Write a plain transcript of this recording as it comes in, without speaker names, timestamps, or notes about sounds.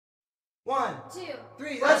1, 2,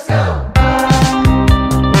 3, let's go!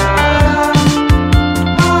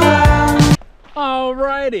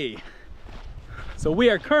 Alrighty, so we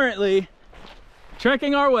are currently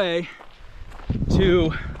trekking our way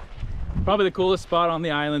to probably the coolest spot on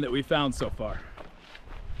the island that we found so far.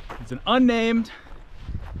 It's an unnamed,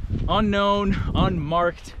 unknown,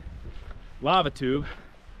 unmarked lava tube.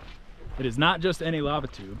 It is not just any lava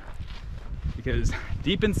tube, because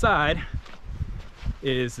deep inside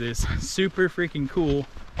is this super freaking cool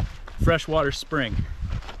freshwater spring.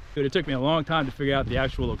 Dude, it took me a long time to figure out the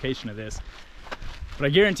actual location of this, but I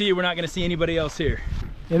guarantee you we're not going to see anybody else here.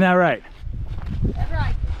 Isn't that right? that's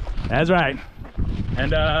right. That's right.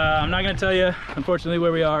 And I'm not going to tell you, unfortunately,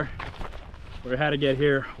 where we are, or how to get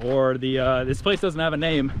here, or the this place doesn't have a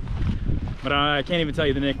name, but I can't even tell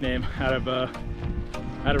you the nickname out of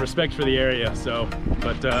respect for the area. So,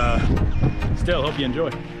 but still, hope you enjoy.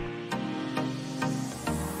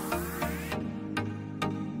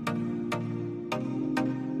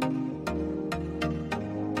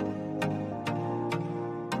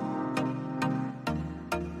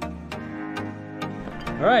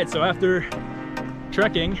 All right, so after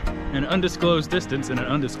trekking an undisclosed distance in an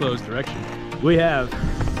undisclosed direction, we have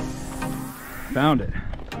found it.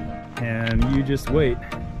 And you just wait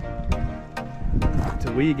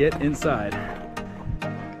till we get inside.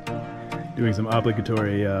 Doing some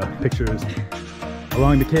obligatory pictures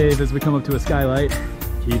along the cave as we come up to a skylight.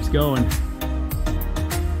 Keeps going.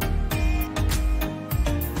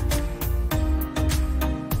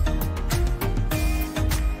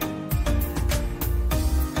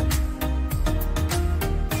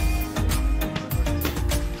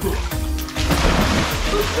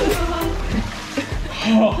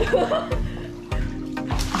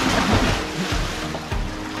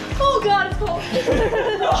 Oh god, it's cold. It's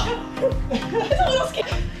a little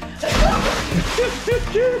scary.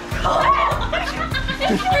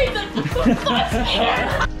 It's freezing. I'm so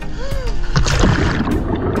scared.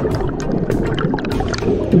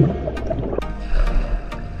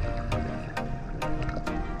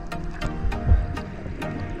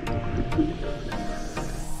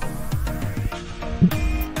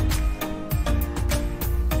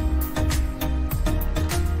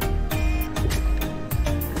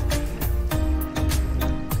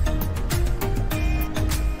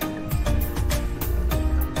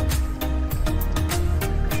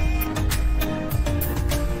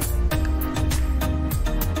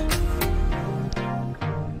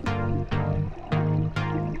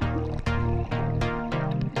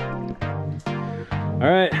 All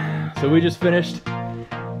right, so we just finished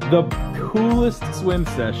the coolest swim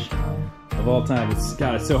sesh of all time. It's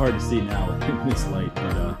so hard to see now in this light,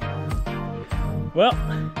 but well,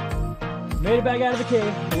 made it back out of the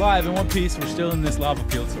cave alive in one piece. We're still in this lava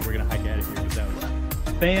field, so we're gonna hike out of here, but that was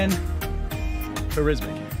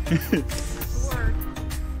fan-tarismic.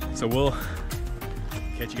 So we'll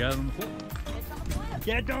catch you guys on the flip. It's on the flip.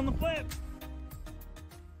 Catch on the flip.